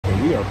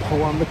We are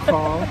Poe on the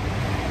Crawl.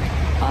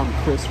 I'm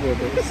Chris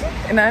Rivers.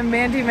 And I'm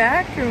Mandy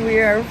Mack, and we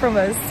are from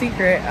a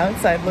secret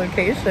outside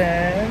location.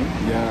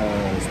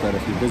 Yes, that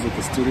if you visit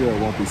the studio,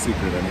 it won't be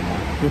secret anymore.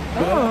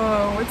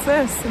 Oh, what's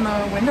this in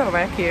the window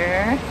back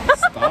here?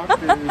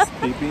 Stalkers,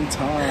 peeping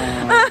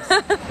toms,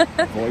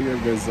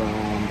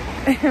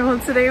 voyeurism. Well,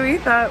 today we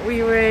thought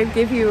we would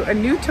give you a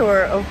new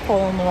tour of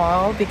Pole on the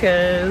Wall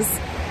because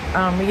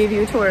we gave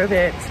you a tour of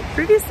it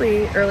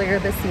previously earlier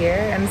this year,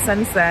 and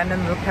since then,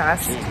 in the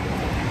past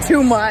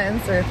 2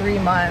 months or 3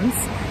 months,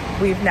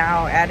 we've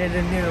now added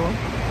a new,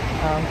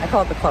 I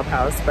call it the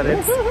clubhouse, but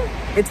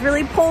it's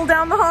really Pole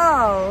down the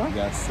hall.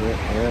 Yes, it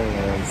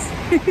is.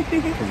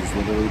 Because it's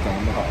literally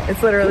down the hall.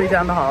 It's literally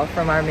down the hall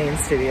from our main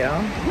studio.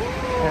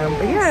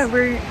 But yeah,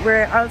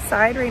 we're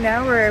outside right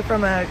now. We're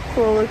from a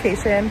cool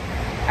location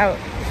out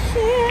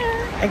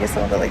here. I guess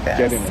I'll go like that.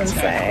 Getting and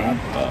say.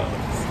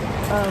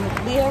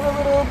 We have a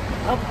little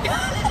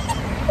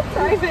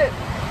private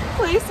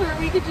place where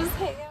we could just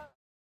hang out.